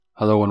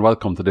Hello and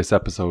welcome to this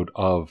episode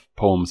of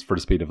Poems for the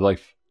Speed of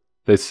Life.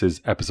 This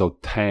is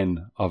episode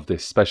 10 of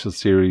this special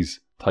series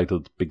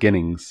titled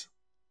Beginnings.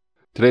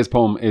 Today's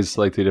poem is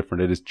slightly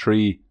different. It is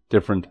 3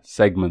 different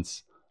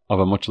segments of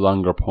a much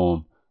longer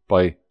poem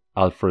by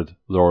Alfred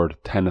Lord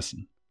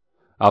Tennyson.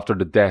 After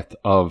the death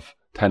of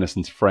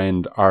Tennyson's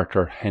friend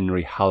Arthur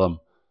Henry Hallam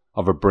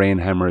of a brain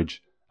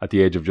hemorrhage at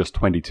the age of just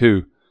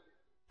 22,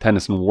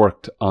 Tennyson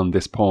worked on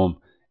this poem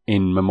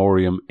in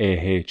Memoriam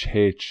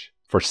AHH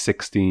for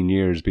 16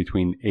 years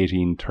between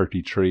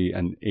 1833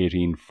 and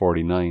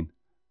 1849.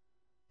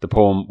 The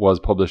poem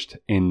was published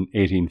in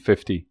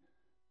 1850,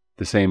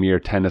 the same year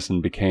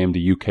Tennyson became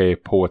the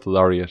UK Poet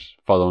Laureate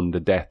following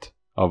the death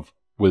of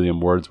William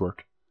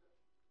Wordsworth.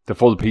 The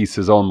full piece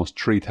is almost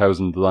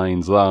 3,000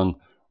 lines long,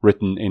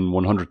 written in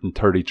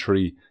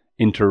 133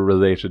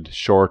 interrelated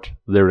short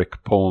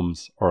lyric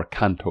poems or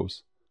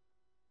cantos.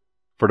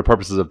 For the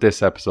purposes of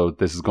this episode,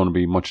 this is going to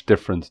be much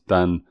different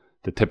than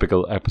the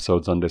typical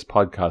episodes on this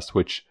podcast,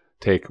 which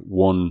take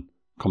one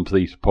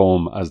complete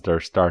poem as their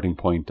starting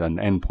point and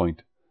end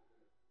point.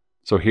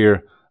 So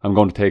here, I'm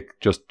going to take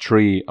just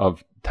 3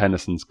 of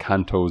Tennyson's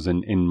cantos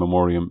in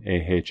Memoriam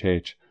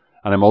AHH,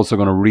 and I'm also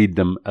going to read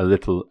them a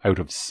little out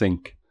of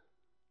sync.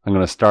 I'm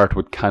going to start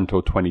with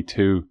Canto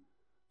 22,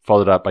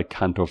 follow that by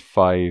Canto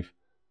 5,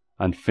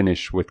 and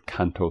finish with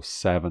Canto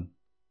 7.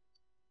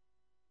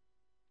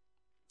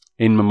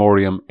 In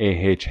Memoriam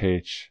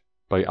AHH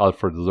by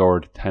Alfred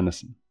Lord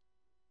Tennyson.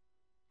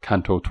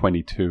 Canto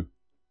 22.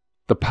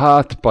 The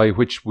path by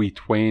which we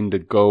twain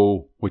did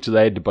go, which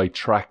led by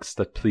tracks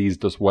that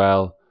pleased us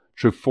well,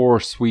 through 4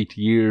 sweet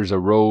years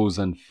arose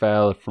and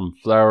fell, from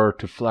flower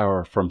to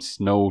flower, from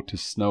snow to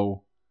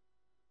snow.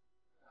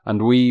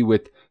 And we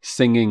with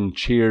singing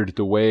cheered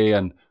the way,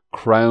 and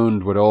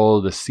crowned with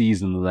all the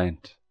season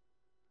lent.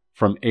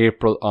 From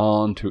April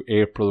on to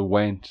April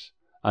went,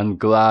 and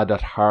glad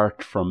at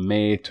heart from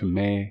May to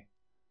May.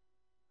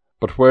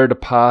 But where the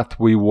path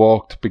we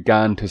walked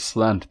began to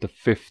slant the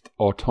 5th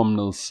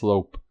autumnal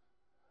slope,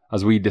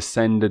 as we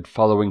descended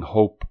following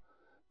hope,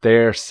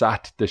 there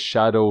sat the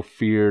shadow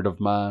feared of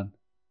man,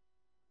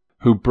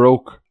 who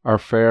broke our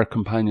fair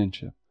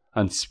companionship,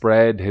 and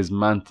spread his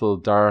mantle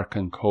dark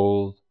and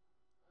cold,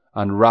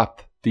 and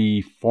wrapped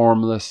thee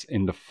formless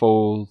in the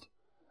fold,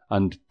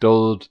 and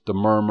dulled the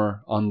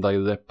murmur on thy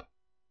lip,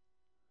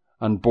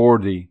 and bore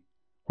thee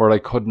where I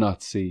could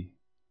not see,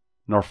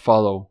 nor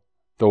follow,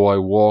 though I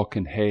walk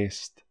in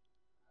haste,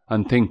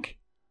 and think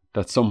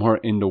that somewhere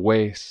in the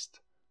waste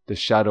the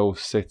shadow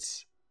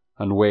sits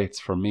and waits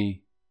for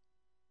me.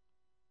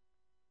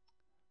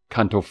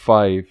 Canto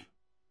 5.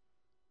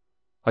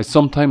 I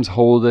sometimes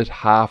hold it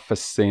half a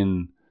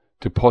sin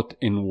to put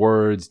in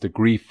words the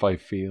grief I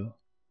feel,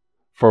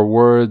 for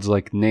words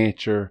like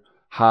nature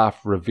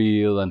half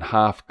reveal and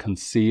half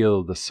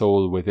conceal the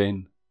soul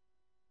within.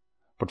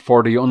 But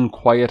for the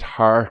unquiet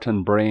heart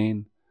and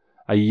brain,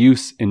 a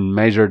use in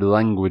measured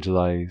language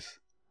lies,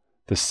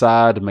 the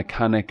sad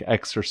mechanic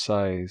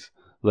exercise,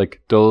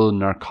 like dull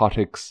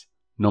narcotics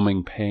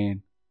numbing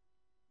pain.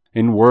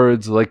 In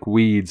words like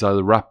weeds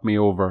I'll wrap me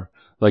over,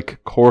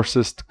 like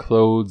coarsest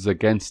clothes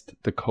against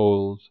the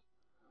cold,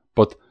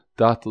 but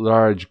that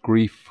large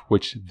grief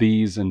which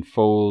these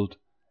enfold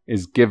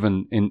is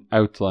given in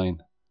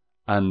outline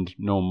and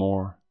no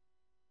more.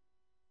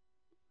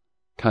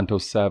 Canto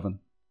 7.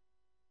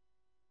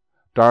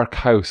 Dark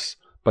house,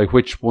 by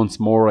which once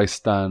more I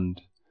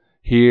stand,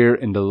 here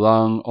in the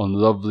long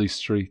unlovely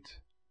street,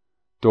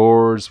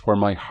 doors where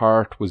my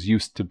heart was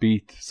used to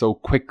beat so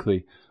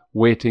quickly,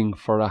 waiting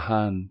for a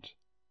hand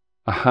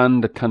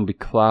that can be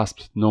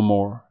clasped no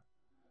more.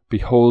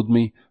 Behold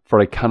me, for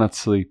I cannot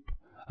sleep,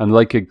 and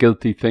like a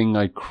guilty thing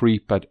I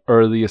creep at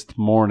earliest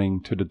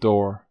morning to the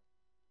door.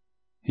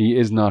 He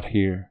is not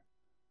here,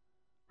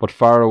 but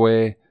far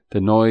away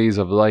the noise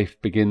of life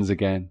begins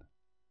again,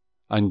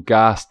 and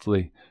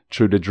ghastly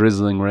through the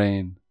drizzling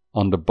rain,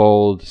 on the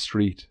bald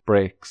street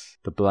breaks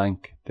the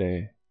blank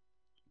day.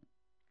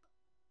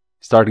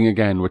 Starting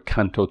again with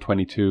Canto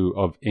 22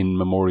 of In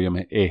Memoriam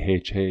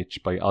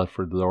AHH by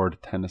Alfred Lord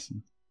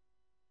Tennyson.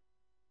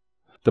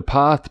 The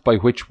path by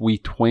which we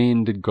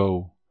twain did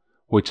go,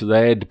 which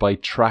led by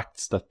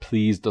tracts that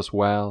pleased us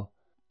well,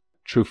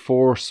 through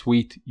 4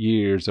 sweet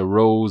years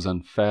arose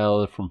and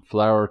fell, from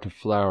flower to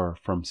flower,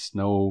 from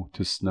snow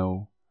to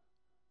snow.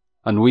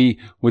 And we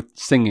with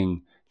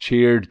singing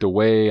cheered the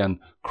way, and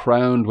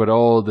crowned with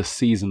all the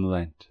season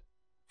lent.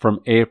 From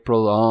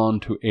April on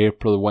to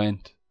April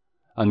went,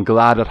 and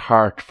glad at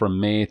heart from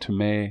May to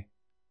May.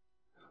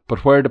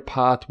 But where the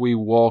path we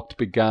walked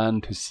began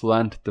to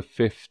slant the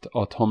 5th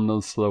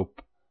autumnal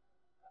slope,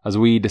 as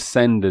we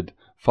descended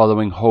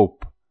following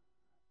hope,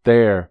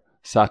 there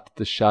sat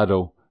the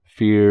shadow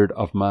feared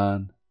of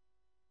man,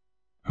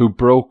 who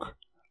broke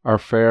our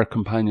fair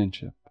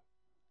companionship,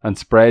 and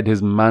spread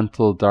his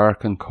mantle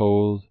dark and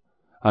cold,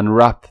 and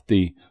wrapped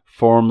thee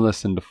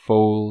formless in the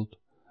fold,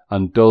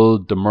 and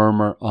dulled the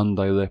murmur on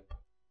thy lip,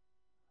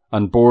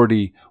 and bore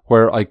thee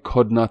where I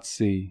could not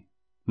see,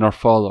 nor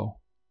follow,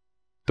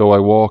 though I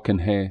walk in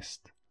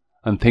haste,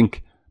 and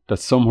think that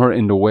somewhere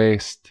in the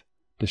waste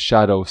the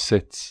shadow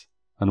sits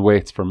and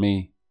waits for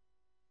me.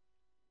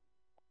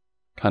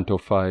 Canto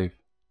 5.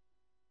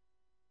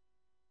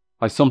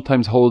 I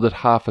sometimes hold it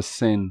half a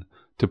sin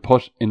to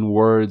put in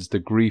words the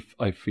grief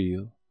I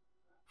feel,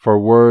 for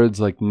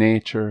words like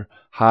nature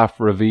half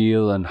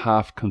reveal and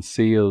half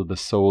conceal the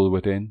soul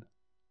within.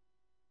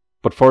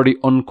 But for the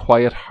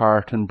unquiet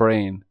heart and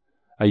brain,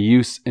 a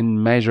use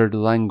in measured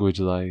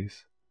language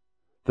lies,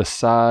 the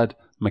sad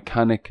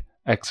mechanic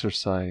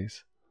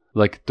exercise,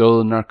 like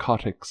dull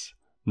narcotics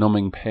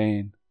numbing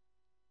pain.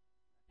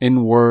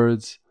 In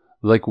words,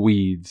 like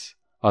weeds,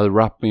 I'll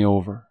wrap me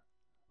over,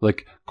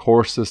 like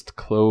coarsest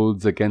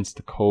clothes against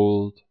the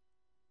cold.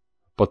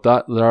 But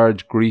that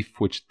large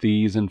grief which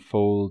these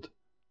enfold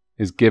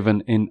is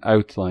given in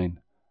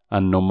outline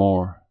and no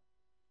more.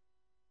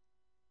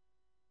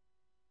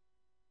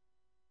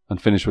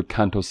 And finish with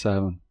Canto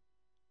 7.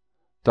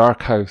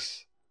 Dark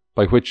house,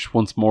 by which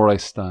once more I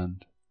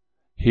stand,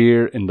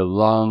 here in the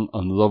long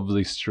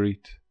unlovely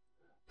street,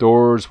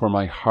 doors where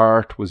my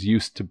heart was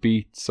used to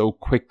beat so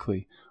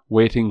quickly,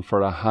 waiting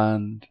for a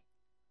hand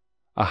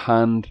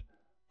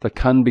that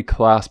can be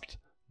clasped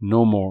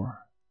no more.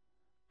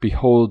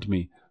 Behold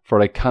me,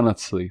 for I cannot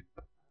sleep,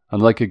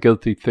 and like a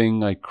guilty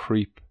thing I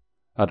creep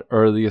at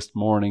earliest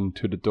morning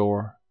to the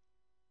door.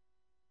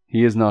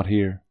 He is not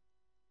here,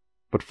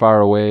 but far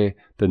away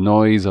the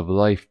noise of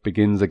life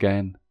begins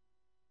again,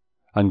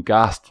 and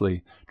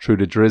ghastly through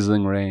the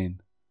drizzling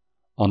rain,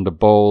 on the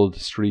bald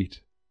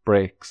street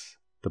breaks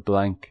the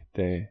blank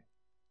day.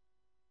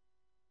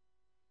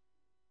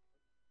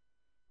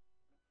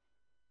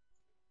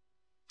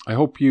 I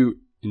hope you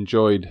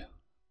enjoyed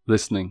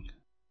listening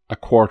a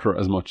quarter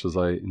as much as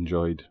I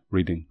enjoyed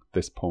reading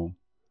this poem.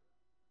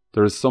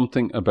 There is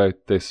something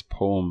about this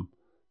poem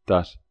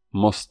that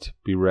must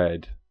be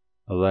read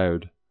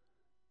aloud.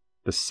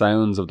 The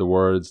sounds of the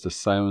words, the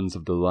sounds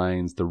of the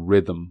lines, the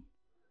rhythm.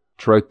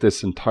 Throughout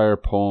this entire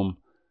poem,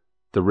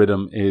 the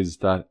rhythm is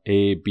that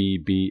A, B,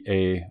 B,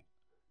 A.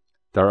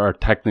 There are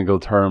technical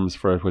terms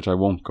for it which I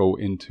won't go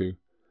into.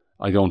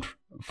 I don't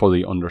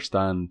fully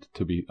understand,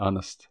 to be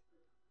honest.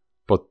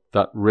 But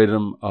that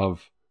rhythm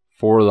of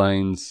 4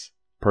 lines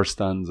per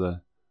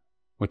stanza,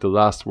 with the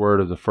last word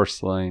of the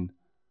first line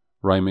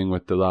rhyming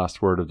with the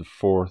last word of the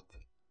fourth,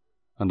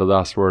 and the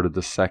last word of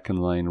the second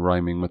line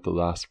rhyming with the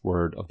last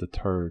word of the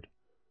third.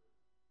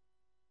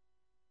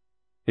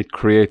 It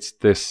creates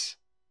this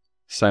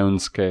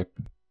soundscape,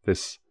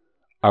 this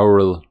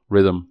aural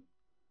rhythm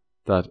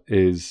that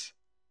is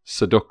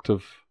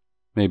seductive,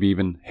 maybe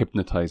even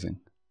hypnotizing.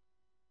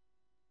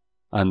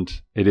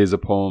 And it is a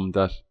poem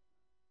that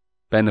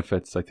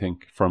benefits, I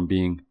think, from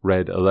being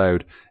read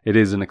aloud. It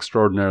is an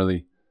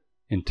extraordinarily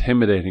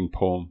intimidating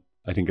poem,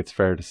 I think it's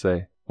fair to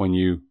say, when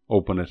you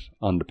open it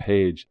on the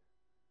page.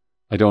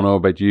 I don't know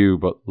about you,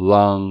 but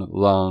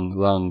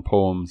long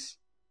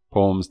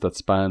poems that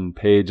span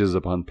pages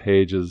upon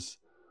pages,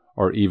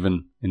 or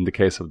even, in the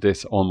case of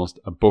this, almost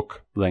a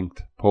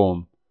book-length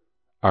poem,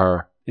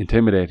 are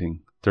intimidating.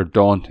 They're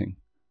daunting.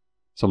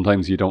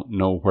 Sometimes you don't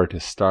know where to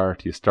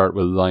start. You start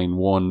with line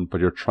 1, but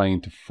you're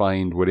trying to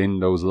find within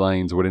those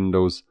lines, within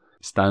those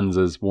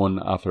stanzas, one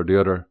after the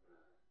other,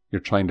 you're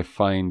trying to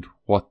find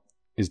what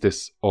is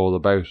this all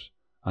about,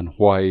 and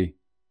why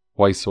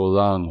so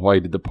long? Why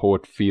did the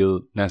poet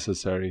feel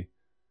necessary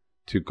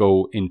to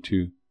go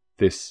into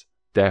this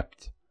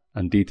depth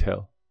and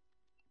detail?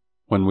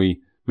 When we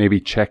maybe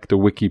check the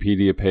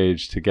Wikipedia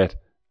page to get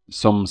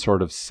some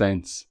sort of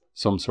sense,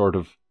 some sort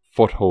of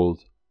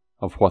foothold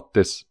of what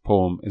this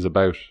poem is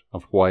about,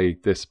 of why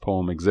this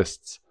poem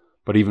exists.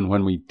 But even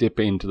when we dip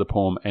into the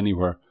poem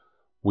anywhere,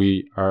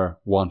 we are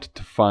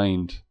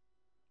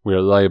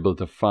liable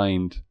to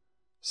find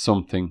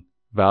something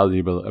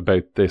valuable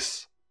about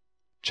this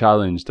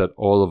challenge that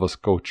all of us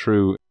go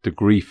through, the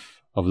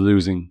grief of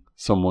losing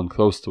someone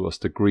close to us,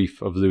 the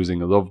grief of losing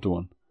a loved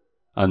one.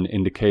 And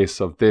in the case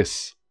of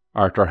this,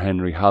 Arthur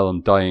Henry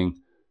Hallam dying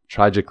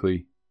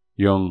tragically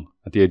young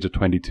at the age of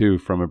 22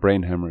 from a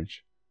brain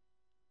hemorrhage.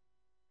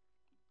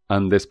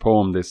 And this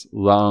poem, this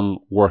long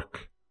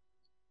work,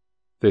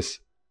 this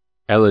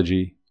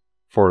elegy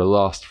for a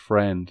lost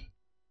friend,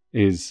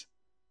 is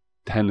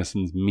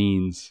Tennyson's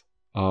means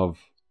of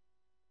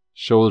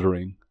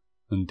shouldering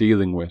and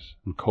dealing with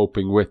and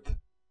coping with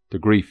the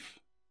grief.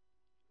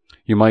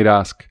 You might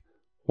ask,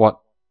 what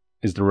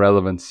is the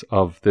relevance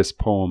of this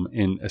poem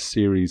in a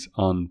series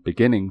on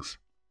beginnings?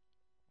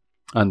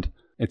 And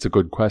it's a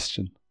good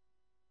question.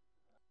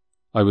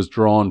 I was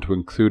drawn to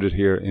include it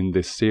here in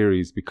this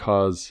series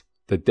because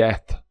the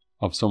death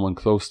of someone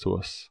close to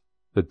us,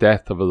 the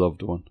death of a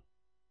loved one,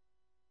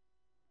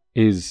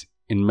 is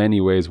in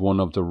many ways one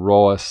of the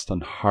rawest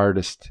and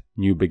hardest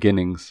new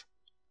beginnings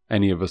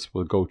any of us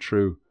will go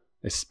through,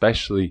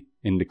 especially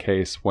in the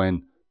case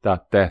when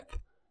that death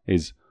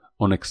is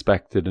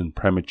unexpected and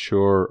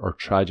premature or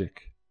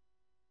tragic.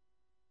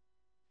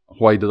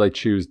 Why did I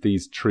choose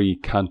these 3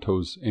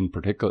 cantos in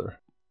particular?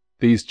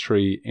 These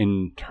 3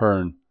 in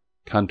turn,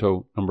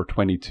 canto number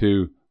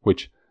 22,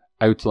 which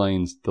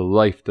outlines the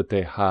life that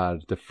they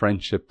had, the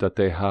friendship that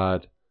they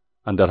had,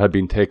 and that had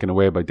been taken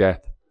away by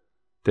death.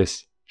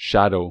 This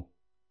shadow,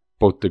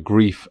 both the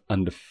grief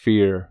and the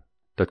fear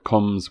that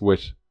comes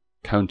with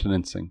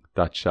countenancing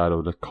that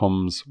shadow, that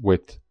comes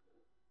with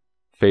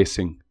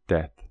facing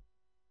death.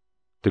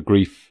 The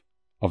grief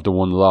of the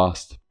one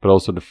lost, but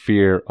also the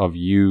fear of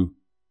you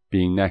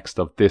being next,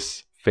 of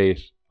this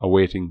fate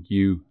awaiting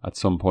you at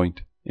some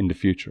point in the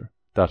future.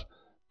 That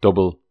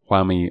double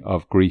whammy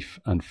of grief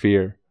and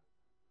fear.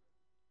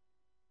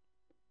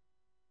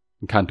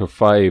 In Canto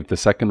 5, the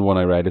second one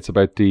I read, it's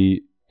about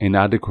the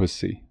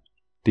inadequacy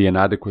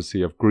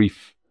of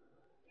grief.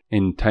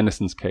 In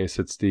Tennyson's case,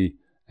 it's the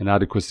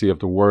inadequacy of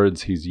the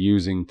words he's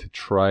using to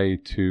try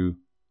to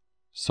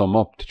sum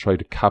up, to try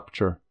to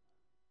capture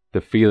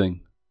the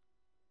feeling.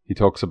 He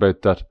talks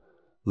about that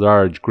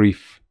large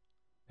grief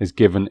is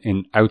given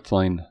in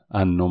outline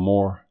and no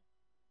more.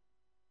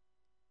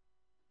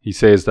 He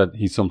says that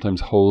he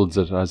sometimes holds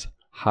it as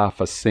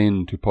half a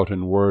sin to put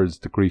in words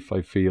the grief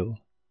I feel.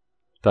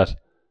 That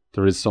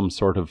there is some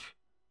sort of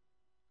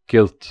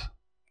guilt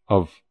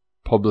of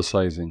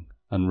publicizing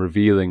and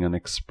revealing and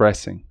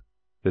expressing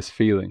this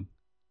feeling.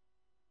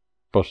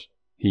 But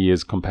he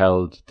is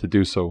compelled to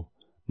do so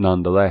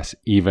nonetheless,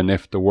 even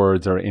if the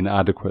words are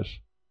inadequate,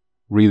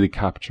 really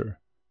capture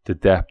the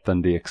depth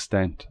and the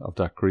extent of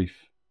that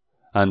grief.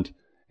 And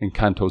in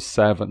Canto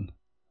 7,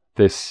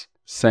 this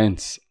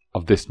sense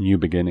of this new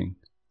beginning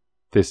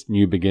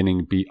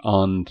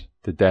beyond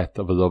the death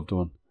of a loved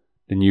one,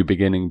 the new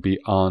beginning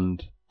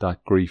beyond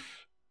that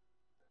grief.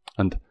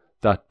 And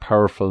that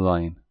powerful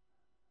line,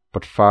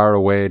 but far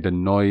away the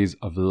noise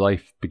of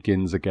life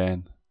begins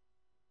again.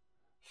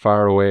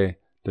 Far away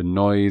the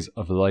noise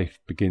of life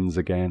begins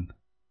again.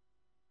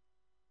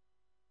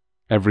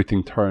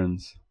 Everything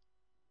turns.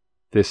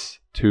 This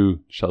too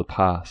shall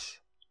pass,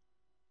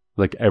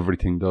 like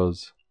everything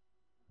does.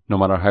 No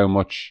matter how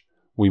much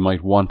we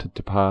might want it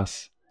to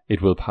pass,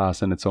 it will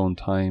pass in its own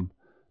time.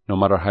 No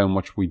matter how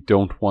much we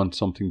don't want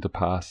something to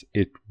pass,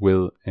 it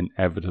will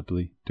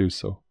inevitably do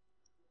so.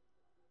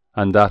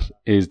 And that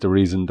is the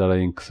reason that I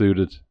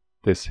included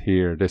this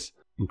here, this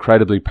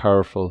incredibly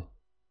powerful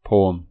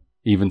poem,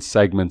 even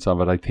segments of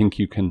it. I think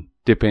you can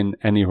dip in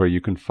anywhere. You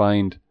can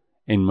find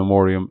In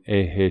Memoriam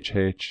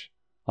AHH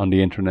on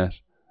the internet,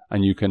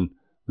 and you can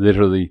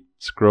literally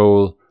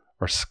scroll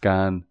or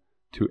scan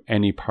to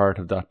any part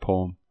of that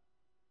poem.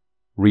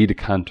 Read a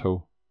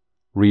canto,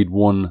 read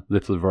one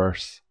little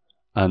verse,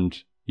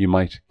 and you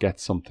might get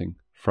something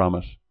from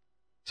it.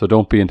 So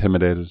don't be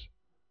intimidated.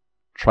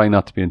 Try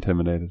not to be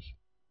intimidated.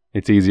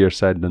 It's easier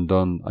said than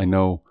done, I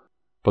know,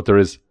 but there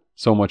is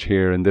so much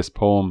here in this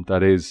poem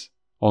that is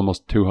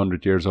almost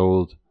 200 years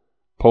old.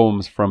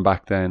 Poems from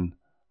back then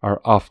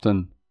are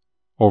often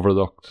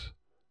overlooked.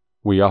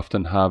 We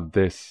often have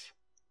this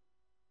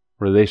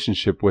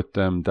relationship with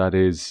them that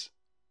is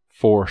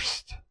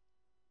forced.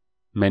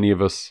 Many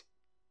of us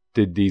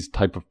did these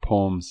type of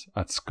poems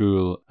at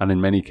school, and in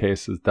many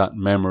cases that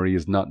memory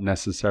is not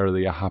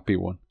necessarily a happy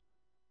one.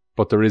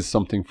 But there is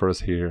something for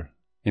us here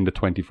in the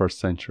 21st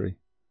century.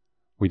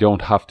 We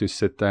don't have to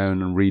sit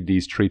down and read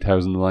these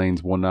 3,000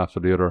 lines one after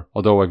the other,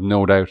 although I've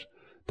no doubt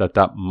that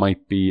that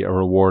might be a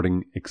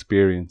rewarding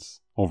experience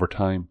over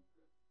time.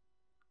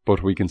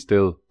 But we can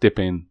still dip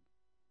in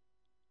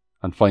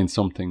and find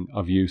something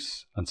of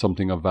use and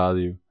something of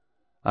value.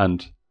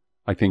 And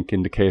I think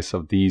in the case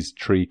of these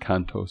three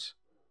cantos,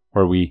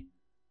 where we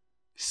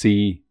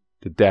see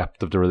the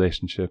depth of the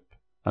relationship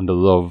and the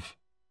love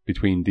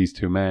between these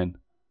two men,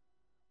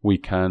 we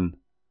can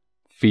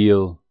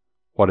feel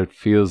what it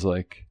feels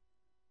like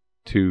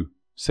to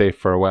say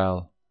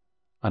farewell,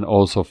 and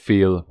also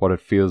feel what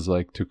it feels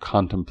like to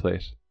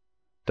contemplate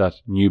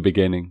that new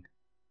beginning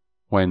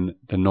when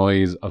the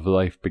noise of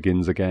life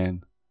begins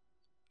again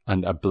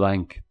and a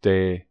blank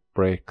day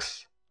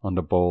breaks on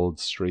the bold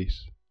street.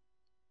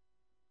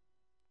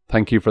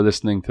 Thank you for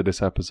listening to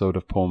this episode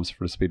of Poems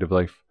for the Speed of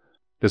Life.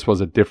 This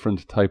was a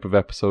different type of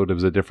episode. It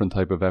was a different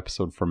type of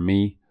episode for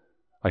me.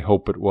 I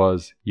hope it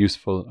was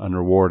useful and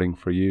rewarding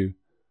for you.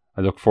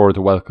 I look forward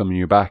to welcoming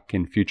you back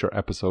in future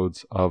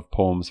episodes of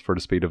Poems for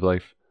the Speed of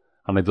Life.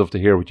 And I'd love to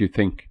hear what you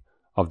think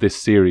of this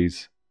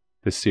series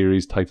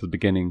titled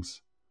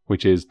Beginnings,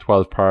 which is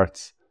 12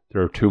 parts.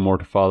 There are 2 more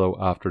to follow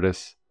after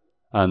this.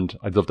 And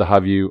I'd love to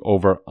have you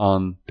over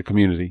on the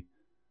community.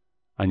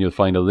 And you'll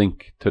find a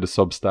link to the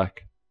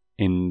Substack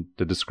in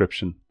the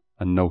description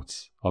and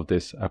notes of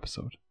this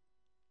episode.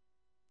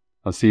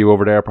 I'll see you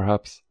over there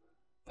perhaps.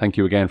 Thank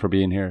you again for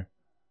being here.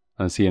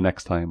 And I'll see you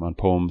next time on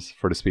Poems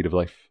for the Speed of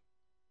Life.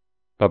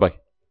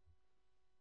 Bye-bye.